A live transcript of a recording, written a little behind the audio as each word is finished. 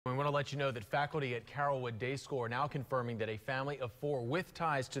want to let you know that faculty at Carrollwood Day School are now confirming that a family of 4 with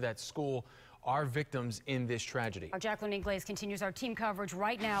ties to that school are victims in this tragedy. Our Jacqueline Ingles continues our team coverage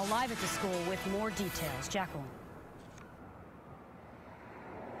right now live at the school with more details. Jacqueline.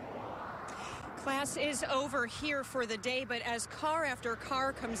 Class is over here for the day, but as car after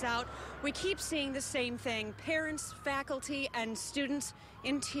car comes out, we keep seeing the same thing. Parents, faculty, and students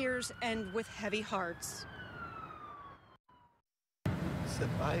in tears and with heavy hearts. Said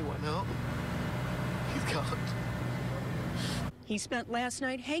bye, went out. He's gone. He spent last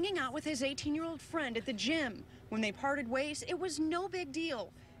night hanging out with his 18-year-old friend at the gym. When they parted ways, it was no big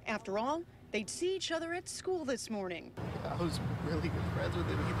deal. After all, they'd see each other at school this morning. I was really good friends with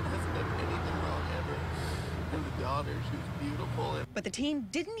him. He even hasn't done anything wrong ever. And the daughter, she's beautiful. But the teen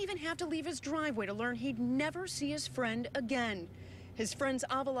didn't even have to leave his driveway to learn he'd never see his friend again. His friend's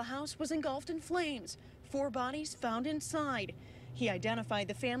avila house was engulfed in flames. 4 bodies found inside. He identified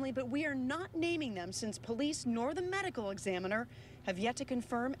the family, but we are not naming them since police nor the medical examiner have yet to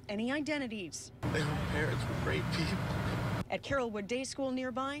confirm any identities. Their parents were great people. At Carrollwood Day School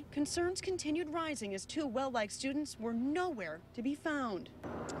nearby, concerns continued rising as 2 well-liked students were nowhere to be found.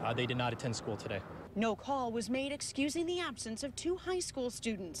 They did not attend school today. No call was made excusing the absence of 2 high school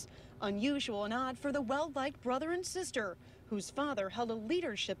students. Unusual and odd for the well-liked brother and sister, whose father held a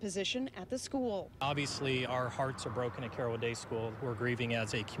leadership position at the school. Obviously, our hearts are broken at Carrollwood Day School. We're grieving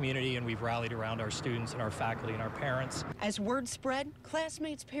as a community, and we've rallied around our students and our faculty and our parents. As word spread,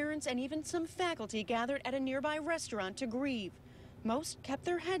 classmates, parents, and even some faculty gathered at a nearby restaurant to grieve. Most kept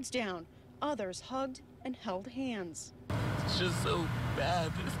their heads down. Others hugged and held hands. It's just so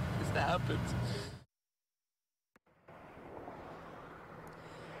bad this happens.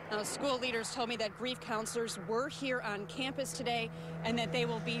 Now, school leaders told me that grief counselors were here on campus today and that they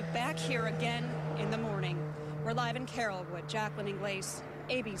will be back here again in the morning. We're live in Carrollwood. Jacqueline Ingles,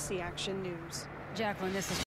 ABC Action News. Jacqueline, this is